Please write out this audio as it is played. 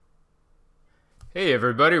Hey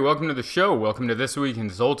everybody, welcome to the show. Welcome to This Week in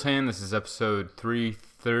Zoltan. This is episode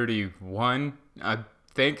 331, I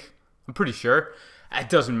think. I'm pretty sure. It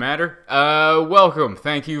doesn't matter. Welcome.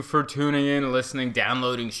 Thank you for tuning in, listening,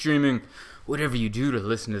 downloading, streaming, whatever you do to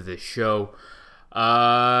listen to this show.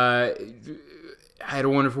 I had a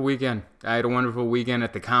wonderful weekend. at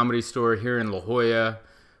the Comedy Store here in La Jolla.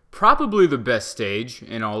 Probably the best stage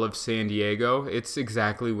in all of San Diego. It's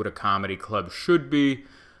exactly what a comedy club should be.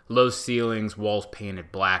 Low ceilings, walls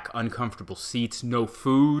painted black, uncomfortable seats, no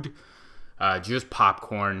food, just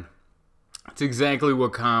popcorn. It's exactly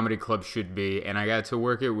what comedy clubs should be, and I got to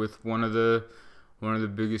work it with one of the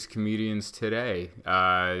biggest comedians today,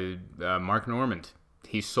 Mark Normand.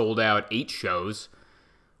 He sold out 8 shows,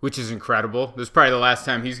 which is incredible. This is probably the last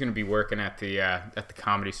time he's going to be working at the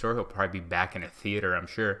Comedy Store. He'll probably be back in a theater, I'm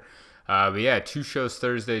sure. But yeah, 2 shows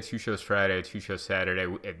Thursday, 2 shows Friday, 2 shows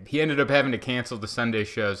Saturday. He ended up having to cancel the Sunday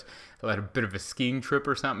shows. He had a bit of a skiing trip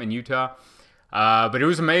or something in Utah. But it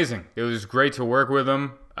was amazing. It was great to work with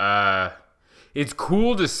him. It's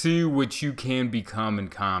cool to see what you can become in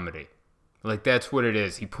comedy. Like, that's what it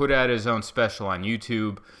is. He put out his own special on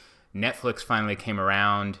YouTube. Netflix finally came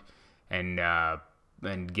around and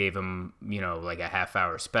gave him, like a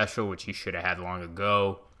half-hour special, which he should have had long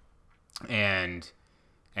ago.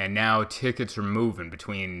 And now tickets are moving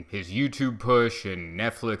between his YouTube push and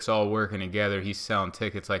Netflix all working together. He's selling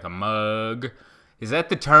tickets like a mug. Is that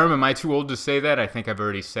the term? Am I too old to say that? I think I've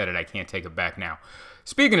already said it. I can't take it back now.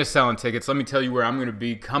 Speaking of selling tickets, let me tell you where I'm going to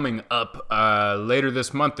be coming up later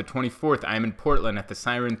this month, the 24th. I'm in Portland at the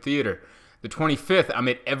Siren Theater. The 25th, I'm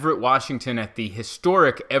at Everett, Washington at the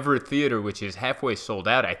historic Everett Theater, which is halfway sold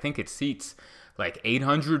out. I think it seats like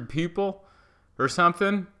 800 people or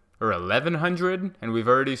something. Or 1,100, and we've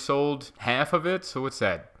already sold half of it. So what's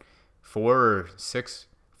that? 4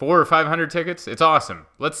 or 500 tickets? It's awesome.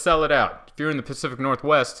 Let's sell it out. If you're in the Pacific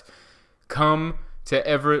Northwest, come to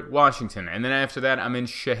Everett, Washington. And then after that, I'm in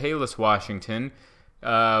Chehalis, Washington.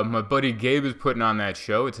 My buddy Gabe is putting on that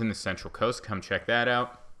show. It's in the Central Coast. Come check that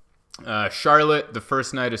out. Charlotte, the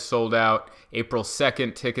first night is sold out. April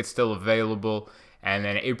 2nd, tickets still available. And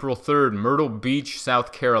then April 3rd, Myrtle Beach,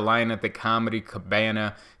 South Carolina at the Comedy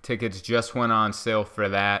Cabana. Tickets just went on sale for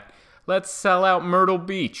that. Let's sell out Myrtle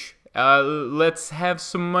Beach. Let's have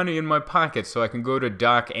some money in my pocket so I can go to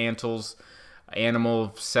Doc Antle's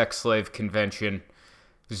animal sex slave convention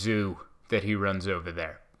zoo that he runs over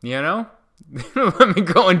there. Let me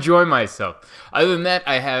go enjoy myself. Other than that,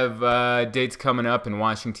 I have dates coming up in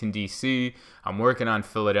Washington, D.C. I'm working on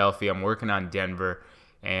Philadelphia. I'm working on Denver.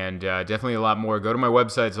 And definitely a lot more. Go to my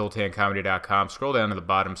website, zoltancomedy.com. Scroll down to the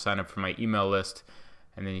bottom, sign up for my email list.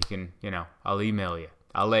 And then you can, I'll email you.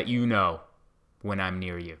 I'll let you know when I'm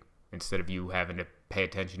near you instead of you having to pay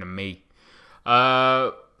attention to me.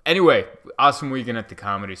 Anyway, awesome weekend at the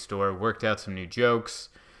Comedy Store. Worked out some new jokes.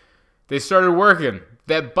 They started working.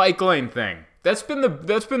 That bike lane thing. That's been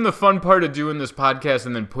the fun part of doing this podcast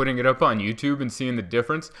and then putting it up on YouTube and seeing the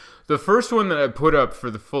difference. The first one that I put up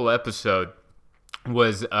for the full episode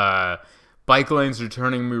was Bike Lanes Are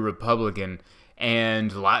Turning Me Republican,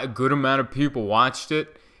 and a good amount of people watched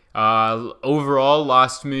it. Overall,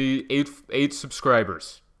 lost me eight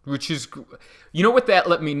subscribers, which is, what that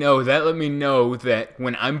let me know? That let me know that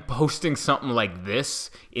when I'm posting something like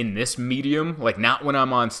this in this medium, like not when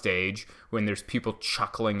I'm on stage, when there's people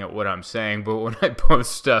chuckling at what I'm saying, but when I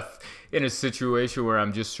post stuff in a situation where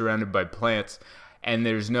I'm just surrounded by plants, and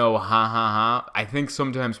there's no ha ha ha. I think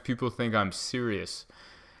sometimes people think I'm serious.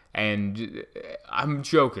 And I'm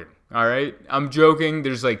joking, all right? I'm joking.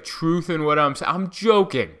 There's like truth in what I'm saying. I'm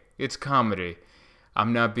joking. It's comedy.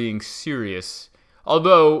 I'm not being serious.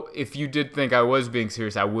 Although, if you did think I was being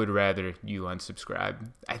serious, I would rather you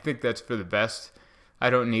unsubscribe. I think that's for the best.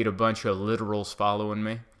 I don't need a bunch of literals following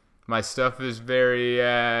me. My stuff is very,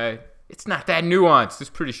 it's not that nuanced.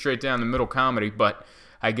 It's pretty straight down the middle comedy, but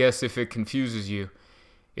I guess if it confuses you,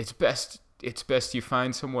 it's best you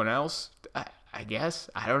find someone else, I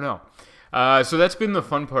guess. I don't know. So that's been the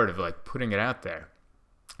fun part of like putting it out there.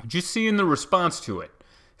 Just seeing the response to it.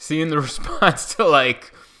 Seeing the response to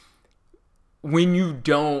like when you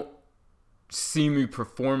don't see me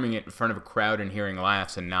performing it in front of a crowd and hearing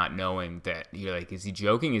laughs and not knowing that you're like, is he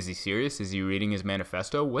joking? Is he serious? Is he reading his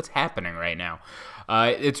manifesto? What's happening right now?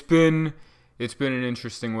 It's been an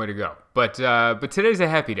interesting way to go. But today's a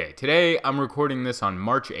happy day. Today, I'm recording this on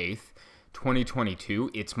March 8th,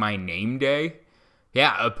 2022. It's my name day.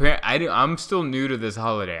 Yeah, I'm still new to this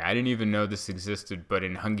holiday. I didn't even know this existed, but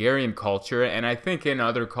in Hungarian culture, and I think in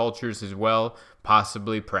other cultures as well,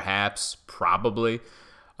 possibly, perhaps, probably,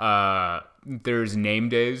 there's name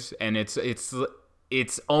days, and it's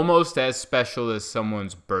it's almost as special as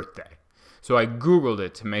someone's birthday. So I Googled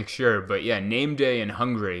it to make sure. But yeah, name day in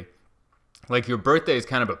Hungary, like your birthday is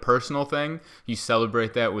kind of a personal thing. You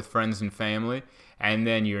celebrate that with friends and family. And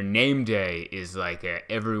then your name day is like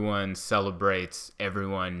everyone celebrates,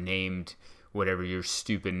 everyone named whatever your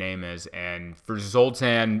stupid name is. And for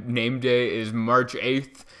Zoltan, name day is March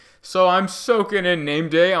 8th. So I'm soaking in name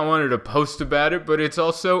day. I wanted to post about it, but it's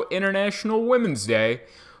also International Women's Day,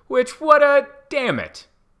 which, damn it.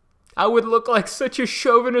 I would look like such a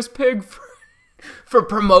chauvinist pig for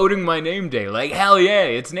promoting my name day. Like, hell yeah,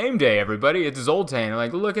 it's name day, everybody. It's Zoltan.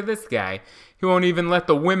 Like, look at this guy. He won't even let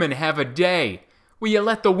the women have a day. Will you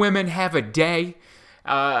let the women have a day?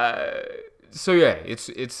 So yeah,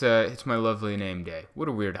 it's my lovely name day. What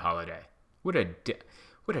a weird holiday. What a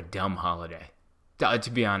dumb holiday.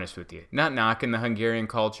 To be honest with you, not knocking the Hungarian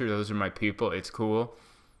culture. Those are my people. It's cool,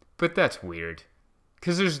 but that's weird.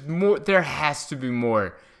 Because there has to be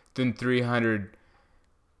more than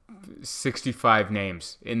 365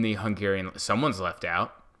 names in the Hungarian. Someone's left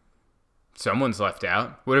out.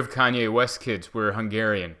 What if Kanye West kids were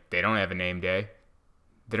Hungarian? They don't have a name day.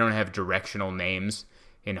 They don't have directional names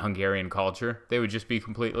in Hungarian culture. They would just be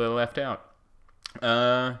completely left out.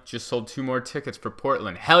 Just sold 2 more tickets for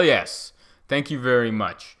Portland. Hell yes. Thank you very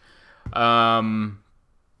much.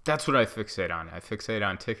 That's what I fixate on. I fixate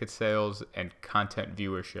on ticket sales and content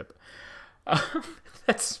viewership.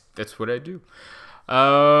 That's what I do.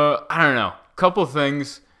 I don't know. Couple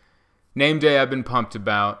things. Name day I've been pumped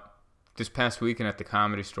about. This past weekend at the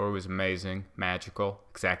Comedy Store was amazing. Magical.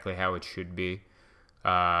 Exactly how it should be.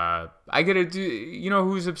 I gotta do. You know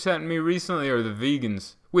who's upsetting me recently are the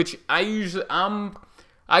vegans. Which I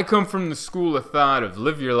come from the school of thought of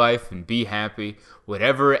live your life and be happy.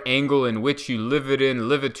 Whatever angle in which you live it in,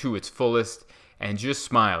 live it to its fullest. And just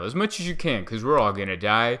smile as much as you can, because we're all gonna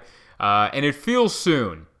die. And it feels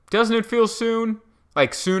soon. Doesn't it feel soon?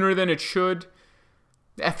 Like sooner than it should?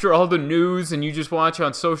 After all the news and you just watch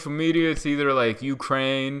on social media, it's either like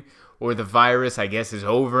Ukraine or the virus, I guess, is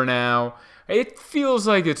over now. It feels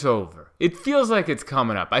like it's over. It feels like it's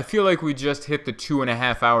coming up. I feel like we just hit the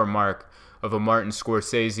 2.5 hour mark of a Martin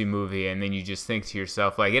Scorsese movie, and then you just think to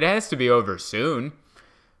yourself, like, it has to be over soon.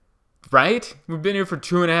 Right? We've been here for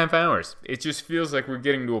 2.5 hours. It just feels like we're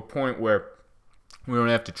getting to a point where we don't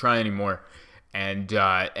have to try anymore. And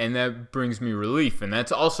that brings me relief. And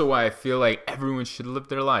that's also why I feel like everyone should live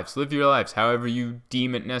their lives. Live your lives however you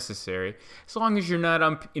deem it necessary, as long as you're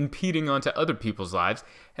not impeding onto other people's lives.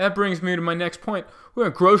 And that brings me to my next point. We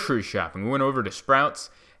went grocery shopping. We went over to Sprouts,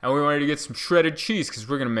 and we wanted to get some shredded cheese because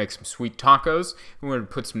we're going to make some sweet tacos. We wanted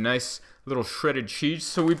to put some nice little shredded cheese.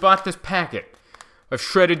 So we bought this packet of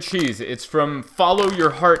shredded cheese. It's from Follow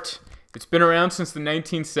Your Heart. It's been around since the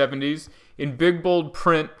 1970s. In big, bold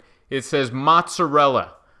print, it says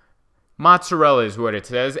mozzarella. Mozzarella is what it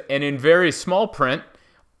says. And in very small print,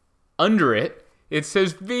 under it, it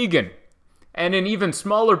says vegan. And in even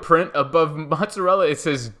smaller print above mozzarella, it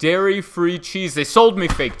says dairy-free cheese. They sold me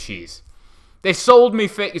fake cheese. They sold me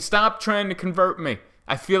fake. Stop trying to convert me.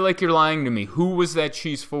 I feel like you're lying to me. Who was that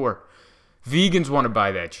cheese for? Vegans want to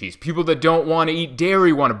buy that cheese. People that don't want to eat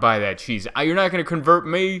dairy want to buy that cheese. You're not going to convert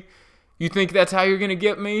me. You think that's how you're going to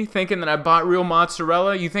get me? Thinking that I bought real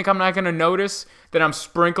mozzarella? You think I'm not going to notice that I'm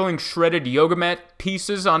sprinkling shredded yoga mat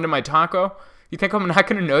pieces onto my taco? You think I'm not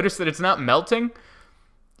going to notice that it's not melting?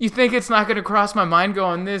 You think it's not going to cross my mind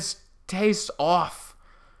going, this tastes off.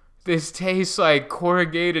 This tastes like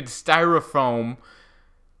corrugated styrofoam,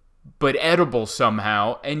 but edible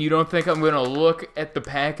somehow. And you don't think I'm going to look at the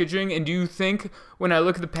packaging? And do you think when I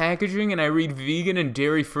look at the packaging and I read vegan and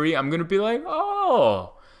dairy-free, I'm going to be like,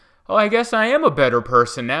 oh, I guess I am a better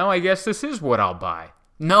person now. I guess this is what I'll buy.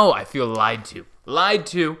 No, I feel lied to. Lied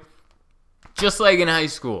to. Just like in high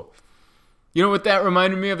school. You know what that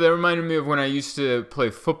reminded me of? That reminded me of when I used to play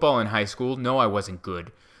football in high school. No, I wasn't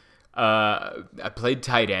good. I played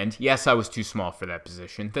tight end. Yes, I was too small for that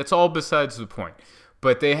position. That's all besides the point.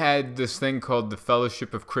 But they had this thing called the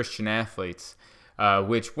Fellowship of Christian Athletes,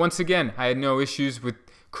 which, once again, I had no issues with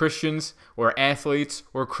Christians or athletes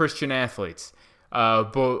or Christian athletes.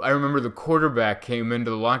 But I remember the quarterback came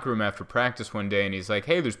into the locker room after practice one day, and he's like,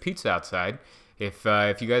 hey, there's pizza outside.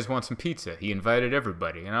 If you guys want some pizza. He invited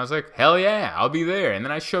everybody. And I was like, hell yeah, I'll be there. And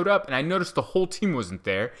then I showed up, and I noticed the whole team wasn't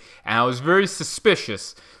there. And I was very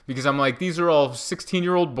suspicious, because I'm like, these are all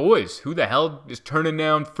 16-year-old boys. Who the hell is turning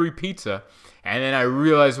down free pizza? And then I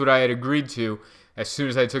realized what I had agreed to. As soon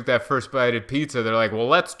as I took that first bite of pizza, they're like, well,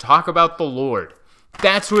 let's talk about the Lord.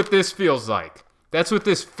 That's what this feels like. That's what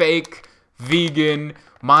this fake, vegan,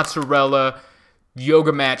 mozzarella,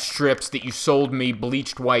 yoga mat strips that you sold me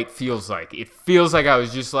bleached white feels like. It feels like I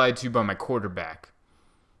was just lied to by my quarterback.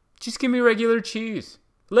 Just give me regular cheese.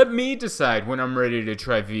 Let me decide when I'm ready to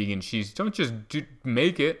try vegan cheese. Don't just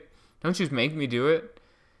make it. Don't just make me do it.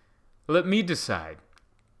 Let me decide.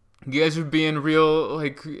 You guys are being real,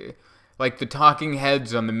 like the talking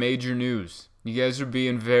heads on the major news. You guys are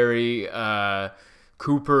being very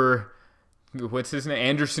Cooper, what's his name?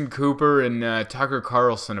 Anderson Cooper and Tucker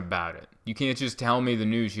Carlson about it. You can't just tell me the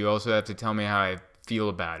news. You also have to tell me how I feel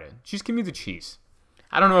about it. Just give me the cheese.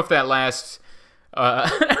 I don't know if that last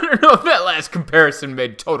comparison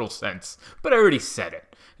made total sense, but I already said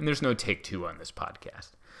it, and there's no take two on this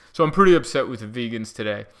podcast. So I'm pretty upset with the vegans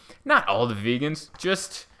today. Not all the vegans,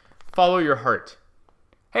 just follow your heart.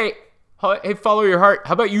 Hey, follow your heart.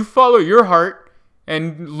 How about you follow your heart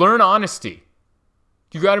and learn honesty?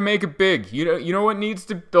 You got to make it big. You know what needs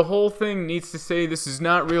to, the whole thing needs to say this is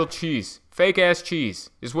not real cheese. Fake ass cheese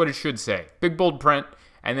is what it should say. Big bold print,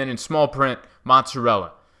 and then in small print,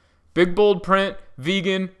 mozzarella. Big bold print,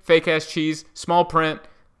 vegan, fake ass cheese. Small print,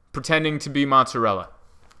 pretending to be mozzarella.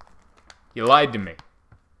 You lied to me.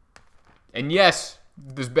 And yes,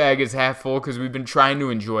 this bag is half full because we've been trying to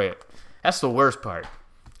enjoy it. That's the worst part.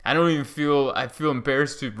 I feel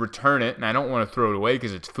embarrassed to return it, and I don't want to throw it away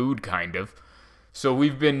because it's food, kind of. So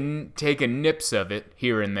we've been taking nips of it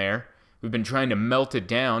here and there. We've been trying to melt it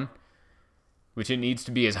down, which it needs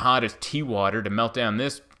to be as hot as tea water to melt down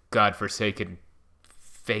this godforsaken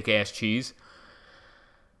fake-ass cheese.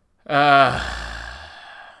 Quit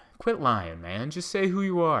lying, man. Just say who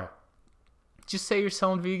you are. Just say you're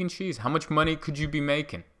selling vegan cheese. How much money could you be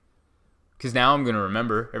making? Because now I'm going to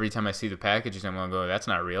remember every time I see the packages, I'm going to go, that's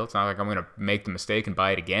not real. It's not like I'm going to make the mistake and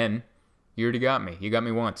buy it again. You already got me. You got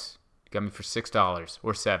me once. You got me for $6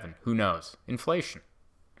 or $7. Who knows? Inflation.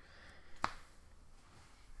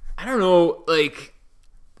 I don't know, like,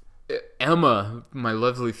 Emma, my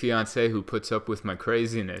lovely fiance who puts up with my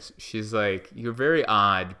craziness, she's like, you're very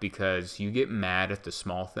odd because you get mad at the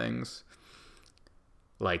small things,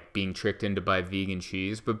 like being tricked into buy vegan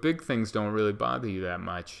cheese, but big things don't really bother you that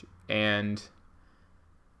much. And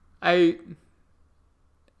I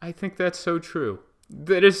think that's so true.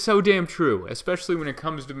 That is so damn true, especially when it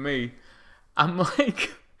comes to me. I'm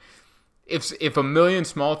like, if a million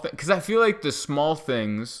small things, because I feel like the small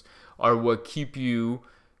things are what keep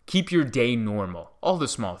your day normal. All the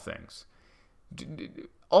small things.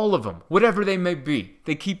 All of them, whatever they may be,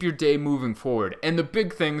 they keep your day moving forward. And the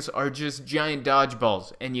big things are just giant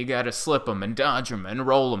dodgeballs, and you gotta slip them and dodge them and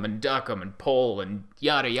roll them and duck them and pull and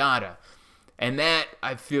yada yada. And that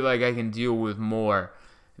I feel like I can deal with more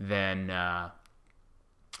than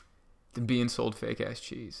being sold fake ass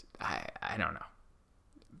cheese. I don't know.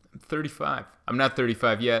 I'm 35. I'm not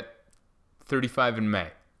 35 yet. 35 in May.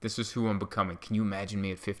 This is who I'm becoming. Can you imagine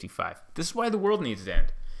me at 55? This is why the world needs to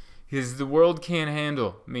end. Because the world can't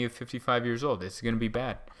handle me at 55 years old. It's going to be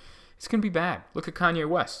bad. It's going to be bad. Look at Kanye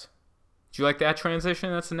West. Do you like that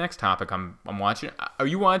transition? That's the next topic I'm watching. Are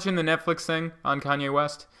you watching the Netflix thing on Kanye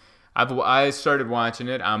West? I started watching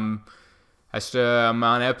it. I'm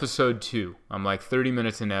on episode 2. I'm like 30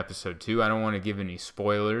 minutes into episode 2. I don't want to give any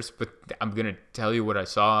spoilers, but I'm going to tell you what I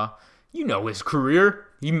saw. You know his career.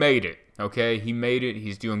 He made it, okay? He made it.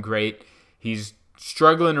 He's doing great. He's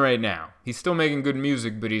struggling right now. He's still making good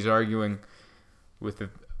music, but he's arguing with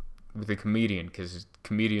a comedian because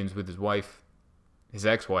comedian's with his wife, his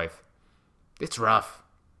ex-wife. It's rough.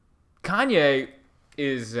 Kanye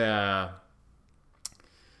is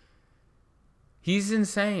he's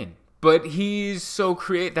insane, but he's so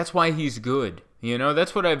creative. That's why he's good. You know,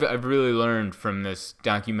 that's what I've really learned from this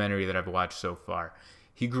documentary that I've watched so far.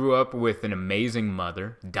 He grew up with an amazing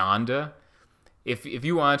mother, Donda. If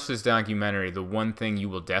you watch this documentary, the one thing you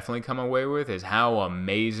will definitely come away with is how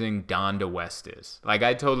amazing Donda West is. Like,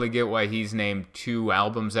 I totally get why he's named 2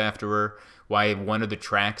 albums after her, why one of the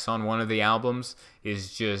tracks on one of the albums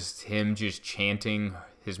is just him just chanting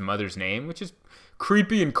his mother's name, which is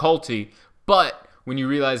creepy and culty, but when you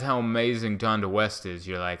realize how amazing Donda West is,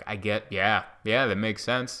 you're like, yeah, that makes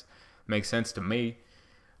sense. Makes sense to me.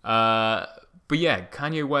 But yeah,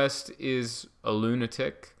 Kanye West is a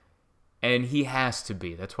lunatic. And he has to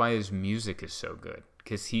be. That's why his music is so good.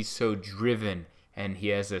 Because he's so driven. And he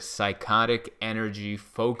has a psychotic energy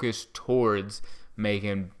focused towards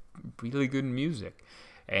making really good music.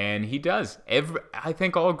 And he does. I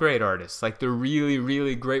think all great artists, like the really,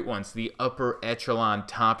 really great ones, the upper echelon,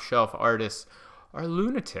 top shelf artists, are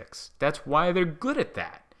lunatics. That's why they're good at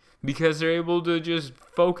that. Because they're able to just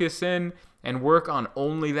focus in and work on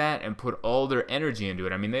only that and put all their energy into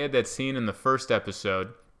it. I mean, they had that scene in the first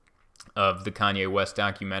episode of the Kanye West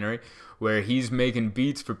documentary, where he's making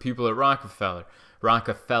beats for people at Rockefeller.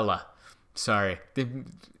 Sorry,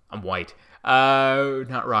 I'm white.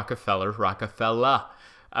 Not Rockefeller.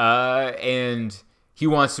 And he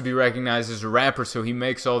wants to be recognized as a rapper, so he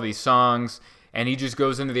makes all these songs, and he just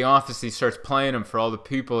goes into the office, he starts playing them for all the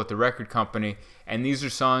people at the record company, and these are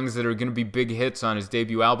songs that are going to be big hits on his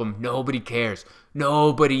debut album. Nobody cares.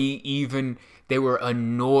 They were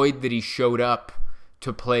annoyed that he showed up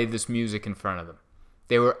to play this music in front of them.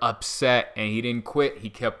 They were upset, and he didn't quit. He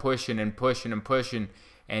kept pushing and pushing and pushing,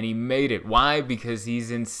 and he made it. Why? Because he's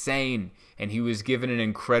insane, and he was given an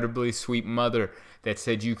incredibly sweet mother that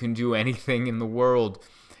said you can do anything in the world.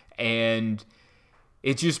 And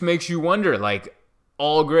it just makes you wonder, like,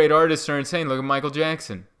 all great artists are insane. Look at Michael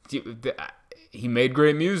Jackson. He made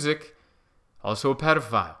great music, also a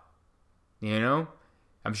pedophile, you know?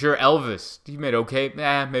 I'm sure Elvis, he made okay,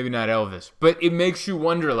 maybe not Elvis. But it makes you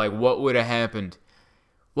wonder, like, what would have happened?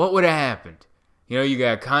 What would have happened? You know, you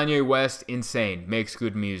got Kanye West, insane, makes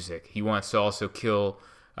good music. He wants to also kill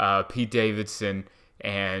Pete Davidson,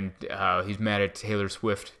 and he's mad at Taylor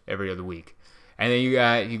Swift every other week. And then you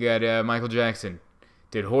got Michael Jackson,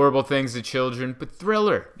 did horrible things to children, but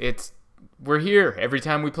Thriller, we're here every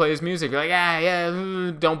time we play his music. We're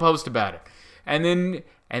like, don't post about it. And then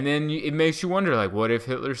it makes you wonder, like, what if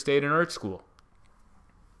Hitler stayed in art school?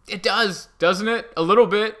 It does, doesn't it? A little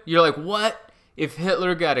bit. You're like, what if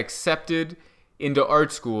Hitler got accepted into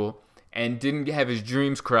art school and didn't have his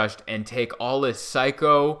dreams crushed and take all his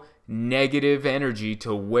psycho negative energy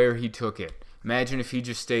to where he took it? Imagine if he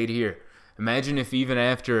just stayed here. Imagine if even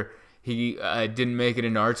after he didn't make it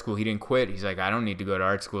into art school, he didn't quit. He's like, I don't need to go to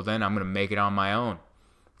art school then. I'm going to make it on my own.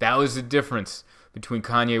 That was the difference between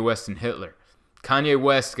Kanye West and Hitler. Kanye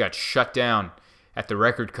West got shut down at the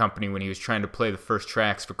record company when he was trying to play the first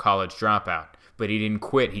tracks for College Dropout. But he didn't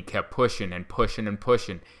quit. He kept pushing and pushing and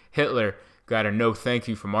pushing. Hitler got a no thank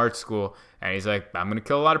you from art school, and he's like, I'm going to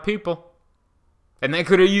kill a lot of people. And that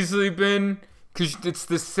could have easily been, because it's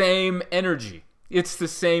the same energy. It's the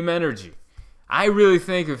same energy. I really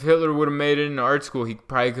think if Hitler would have made it into art school, he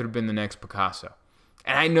probably could have been the next Picasso.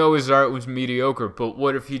 And I know his art was mediocre, but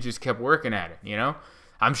what if he just kept working at it, you know?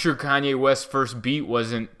 I'm sure Kanye West's first beat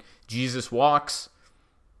wasn't Jesus Walks.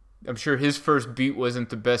 I'm sure his first beat wasn't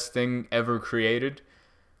the best thing ever created.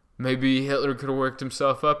 Maybe Hitler could have worked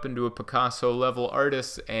himself up into a Picasso-level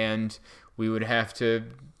artist, and we would have to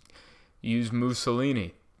use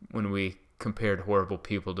Mussolini when we compared horrible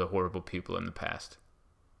people to horrible people in the past.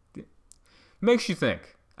 It makes you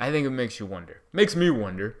think. I think it makes you wonder. Makes me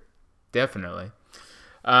wonder. Definitely.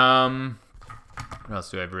 What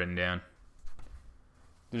else do I have written down?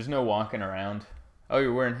 There's no walking around. Oh,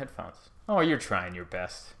 you're wearing headphones. Oh, you're trying your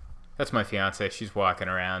best. That's my fiance. She's walking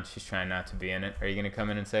around. She's trying not to be in it. Are you going to come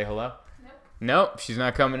in and say hello? Nope, she's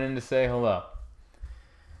not coming in to say hello.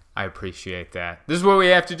 I appreciate that. This is what we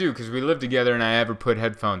have to do because we live together and I have her put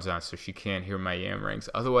headphones on so she can't hear my yam rings.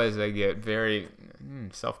 Otherwise, I get very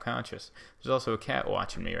self-conscious. There's also a cat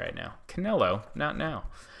watching me right now. Canelo, not now.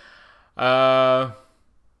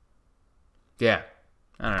 Yeah,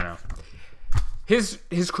 I don't know.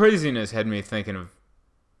 His craziness had me thinking of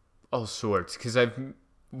all sorts because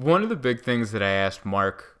one of the big things that I asked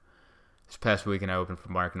Mark this past week, and I opened for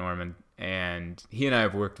Mark Norman, and he and I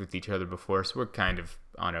have worked with each other before, so we're kind of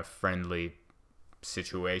on a friendly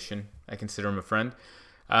situation. I consider him a friend.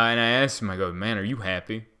 And I asked him, I go, man, are you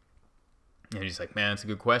happy? And he's like, man, that's a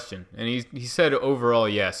good question. And he said overall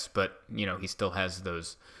yes, but, you know, he still has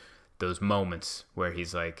those moments where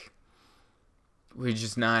he's like, we're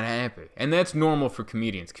just not happy. And that's normal for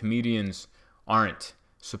comedians. Comedians aren't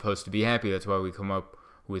supposed to be happy. That's why we come up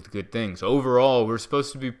with good things. Overall, we're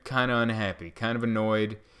supposed to be kind of unhappy, kind of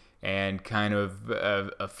annoyed, and kind of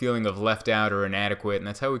a feeling of left out or inadequate. And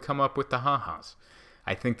that's how we come up with the ha-has.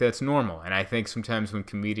 I think that's normal. And I think sometimes when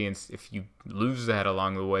comedians, if you lose that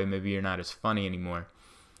along the way, maybe you're not as funny anymore.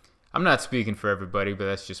 I'm not speaking for everybody, but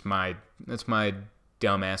that's my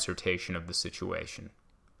dumb assertion of the situation.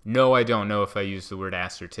 No, I don't know if I used the word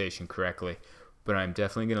assertion correctly, but I'm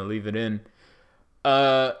definitely going to leave it in.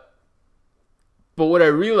 But what I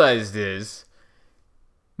realized is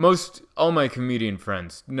all my comedian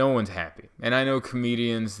friends, no one's happy. And I know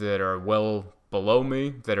comedians that are well below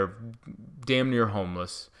me, that are damn near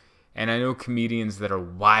homeless. And I know comedians that are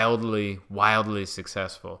wildly, wildly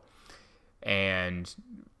successful. And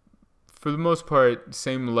for the most part,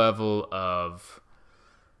 same level of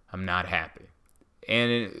I'm not happy.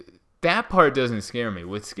 And that part doesn't scare me.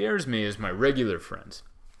 What scares me is my regular friends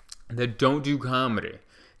that don't do comedy,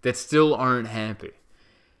 that still aren't happy.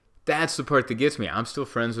 That's the part that gets me. I'm still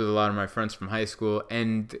friends with a lot of my friends from high school,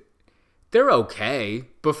 and they're okay,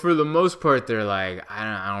 but for the most part, they're like,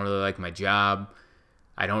 I don't really like my job.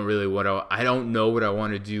 I don't know what I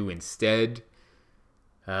want to do instead.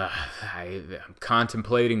 I'm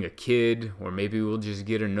contemplating a kid, or maybe we'll just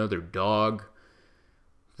get another dog.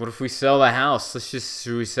 What if we sell the house?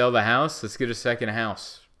 Should we sell the house? Let's get a second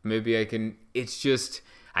house. Maybe I can. It's just,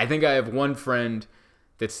 I think I have one friend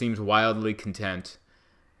that seems wildly content,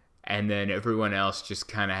 and then everyone else just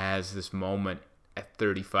kind of has this moment at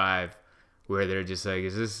 35 where they're just like,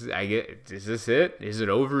 is this it? Is it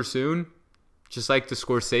over soon? Just like the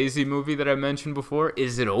Scorsese movie that I mentioned before.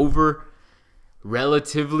 Is it over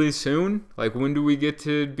relatively soon? Like, when do we get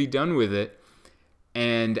to be done with it?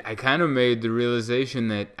 And I kind of made the realization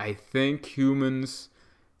that I think humans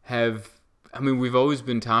we've always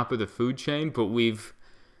been top of the food chain, but we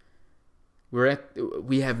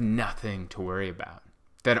have nothing to worry about.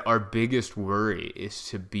 That our biggest worry is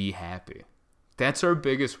to be happy. That's our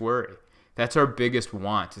biggest worry. That's our biggest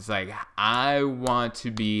want. It's like, I want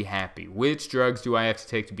to be happy. Which drugs do I have to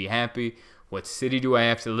take to be happy? What city do I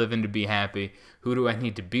have to live in to be happy? Who do I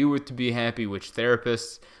need to be with to be happy? Which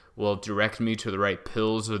therapists will direct me to the right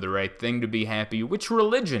pills or the right thing to be happy? Which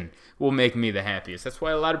religion will make me the happiest? That's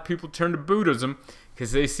why a lot of people turn to Buddhism,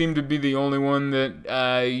 because they seem to be the only one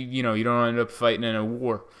that, you don't end up fighting in a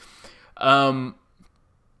war.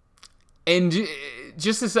 And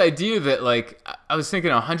just this idea that, like, I was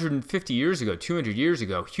thinking 150 years ago, 200 years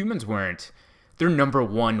ago, humans their number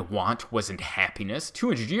one want wasn't happiness.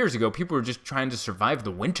 200 years ago, people were just trying to survive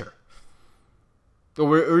the winter.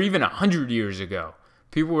 Or even 100 years ago,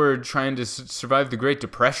 people were trying to survive the Great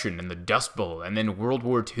Depression and the Dust Bowl and then World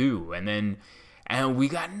War II. And we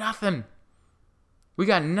got nothing. We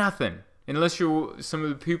got nothing. Unless you're some of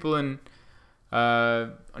the people in,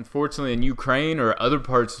 unfortunately, in Ukraine or other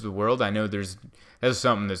parts of the world. I know that's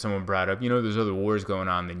something that someone brought up. There's other wars going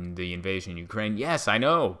on than the invasion in Ukraine. Yes, I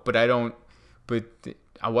know, but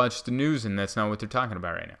I watch the news and that's not what they're talking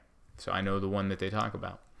about right now. So I know the one that they talk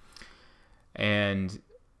about. And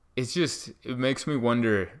it makes me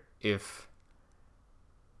wonder if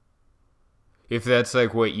that's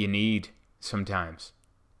like what you need sometimes.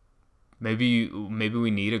 Maybe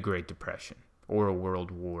we need a Great Depression or a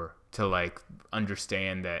World War to, like,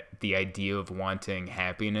 understand that the idea of wanting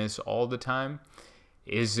happiness all the time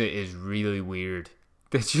is really weird.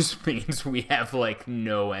 That just means we have, like,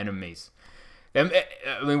 no enemies. I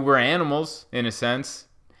mean, we're animals in a sense.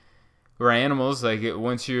 We're animals. Like,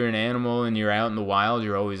 once you're an animal and you're out in the wild,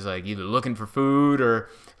 you're always, like, either looking for food or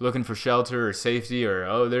looking for shelter or safety or,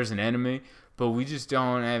 oh, there's an enemy. But we just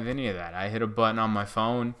don't have any of that. I hit a button on my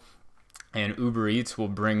phone and Uber Eats will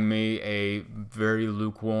bring me a very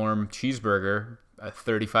lukewarm cheeseburger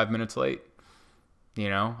 35 minutes late.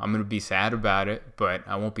 I'm going to be sad about it, but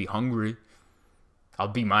I won't be hungry. I'll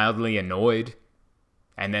be mildly annoyed.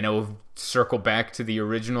 And then it will circle back to the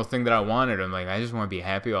original thing that I wanted. I'm like, I just want to be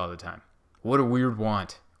happy all the time. What a weird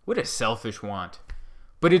want. What a selfish want.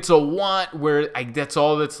 But it's a want where that's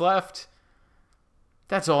all that's left.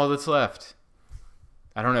 That's all that's left.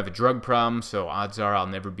 I don't have a drug problem, so odds are I'll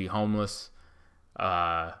never be homeless.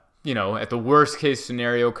 At the worst case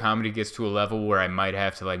scenario, comedy gets to a level where I might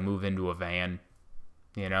have to, like, move into a van,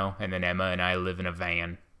 and then Emma and I live in a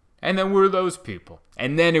van. And then we're those people.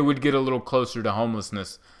 And then it would get a little closer to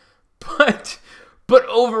homelessness. But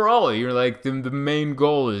overall, you're like, the main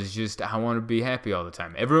goal is just, I want to be happy all the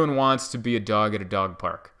time. Everyone wants to be a dog at a dog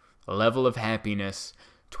park. A level of happiness,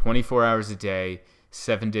 24 hours a day,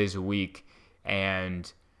 7 days a week.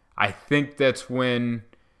 And I think that's when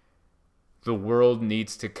the world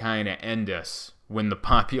needs to kind of end us. When the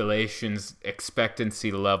population's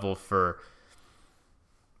expectancy level for,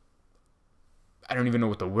 I don't even know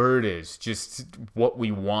what the word is, just what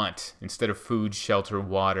we want instead of food, shelter,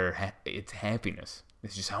 water, it's happiness.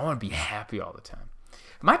 It's just, I want to be happy all the time.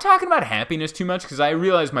 Am I talking about happiness too much? Because I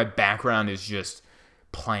realize my background is just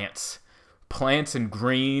plants and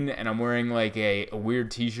green, and I'm wearing, like, a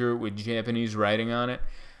weird t-shirt with Japanese writing on it.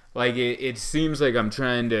 Like, it seems like I'm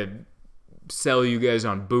trying to sell you guys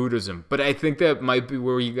on Buddhism, but I think that might be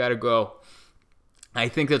where you gotta go. I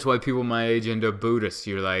think that's why people my age end up Buddhists.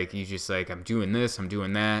 You just like, I'm doing this, I'm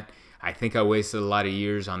doing that. I think I wasted a lot of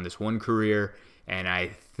years on this one career, and I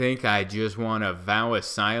think I just want to vow a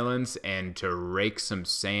silence and to rake some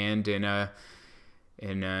sand in a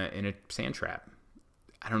sand trap.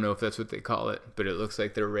 I don't know if that's what they call it, but it looks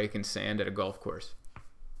like they're raking sand at a golf course.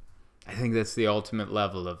 I think that's the ultimate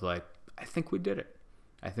level of, like, I think we did it.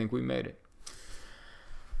 I think we made it.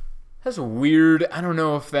 That's weird. I don't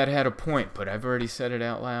know if that had a point, but I've already said it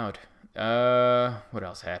out loud. What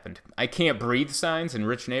else happened? I can't breathe signs in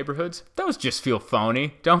rich neighborhoods. Those just feel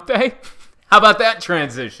phony, don't they? How about that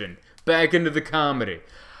transition back into the comedy?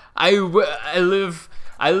 I live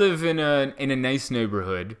in a nice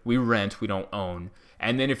neighborhood. We rent, we don't own.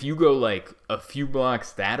 And then if you go like a few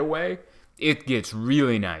blocks that away, it gets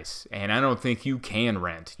really nice. And I don't think you can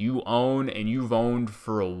rent. You own, and you've owned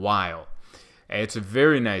for a while. It's a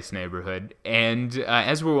very nice neighborhood, and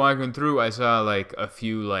as we're walking through, I saw like a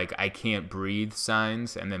few like "I can't breathe"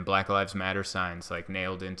 signs, and then Black Lives Matter signs like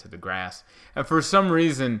nailed into the grass. And for some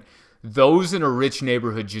reason, those in a rich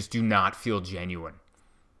neighborhood just do not feel genuine.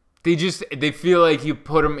 They feel like you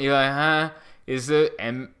put them. You're like, huh? Is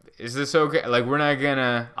this okay? Like we're not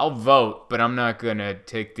gonna. I'll vote, but I'm not gonna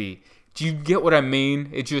take the. Do you get what I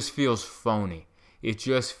mean? It just feels phony. It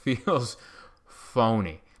just feels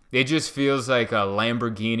phony. It just feels like a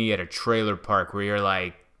Lamborghini at a trailer park where you're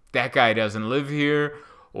like, that guy doesn't live here,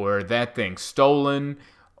 or that thing's stolen,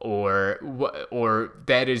 or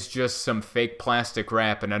that is just some fake plastic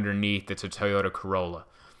wrap, and underneath it's a Toyota Corolla.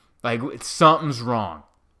 Like, something's wrong.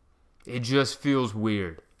 It just feels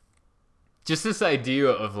weird. Just this idea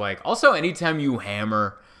of like, also anytime you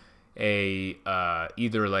hammer a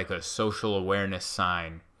either like a social awareness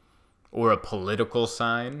sign or a political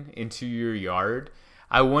sign into your yard,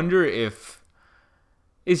 I wonder if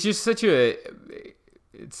it's just such a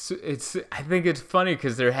I think it's funny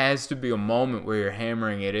because there has to be a moment where you're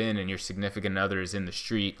hammering it in and your significant other is in the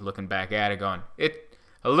street looking back at it going, it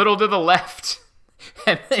a little to the left.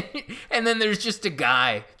 And then there's just a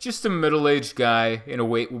guy, just a middle-aged guy in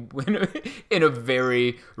a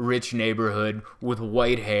very rich neighborhood with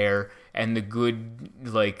white hair and the good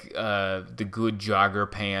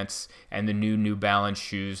jogger pants and the New Balance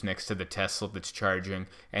shoes next to the Tesla that's charging,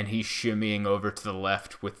 and he's shimmying over to the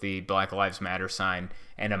left with the Black Lives Matter sign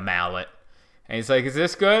and a mallet. And he's like, "Is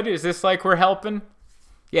this good? Is this like we're helping?"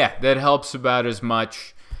 Yeah, that helps about as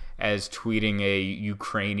much as tweeting a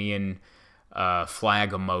Ukrainian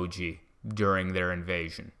flag emoji during their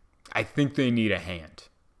invasion. I think they need a hand,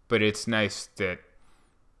 but it's nice that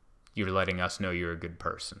you're letting us know you're a good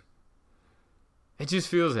person. It just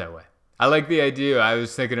feels that way. I like the idea. I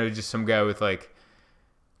was thinking of just some guy with like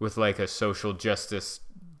a social justice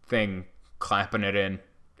thing, clapping it in,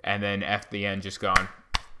 and then at the end just going,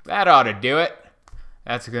 that ought to do it.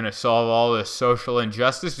 That's gonna solve all this social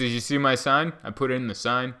injustice. Did you see my sign? I put in the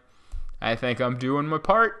sign. I think I'm doing my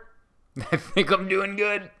part. I think I'm doing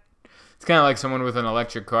good. It's kind of like someone with an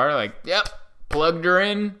electric car. Like, yep, plugged her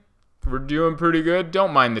in. We're doing pretty good.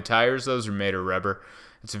 Don't mind the tires. Those are made of rubber.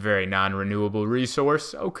 It's a very non-renewable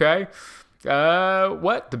resource. Okay.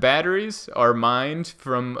 What? The batteries are mined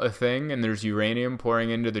from a thing, and there's uranium pouring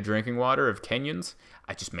into the drinking water of Kenyans?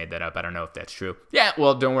 I just made that up. I don't know if that's true. Yeah,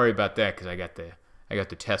 well, don't worry about that because I got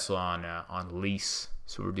the Tesla on lease,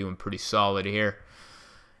 so we're doing pretty solid here.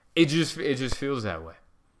 It just feels that way.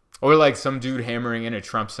 Or like some dude hammering in a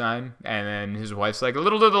Trump sign, and then his wife's like, a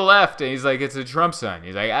little to the left, and he's like, it's a Trump sign.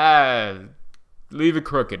 He's like, leave it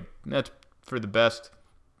crooked. That's for the best.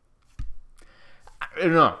 I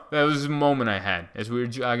don't know. That was a moment I had as we were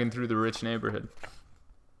jogging through the rich neighborhood.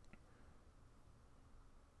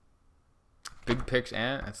 Big picture,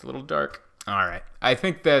 that's a little dark. All right. I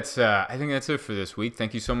think that's it for this week.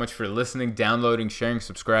 Thank you so much for listening, downloading, sharing,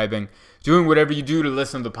 subscribing, doing whatever you do to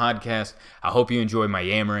listen to the podcast. I hope you enjoy my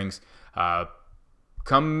yammerings.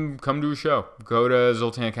 Come to a show. Go to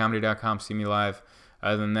zoltancomedy.com. See me live.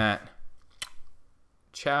 Other than that,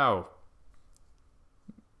 ciao.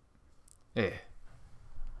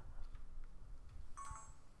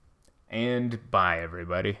 And bye,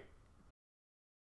 everybody.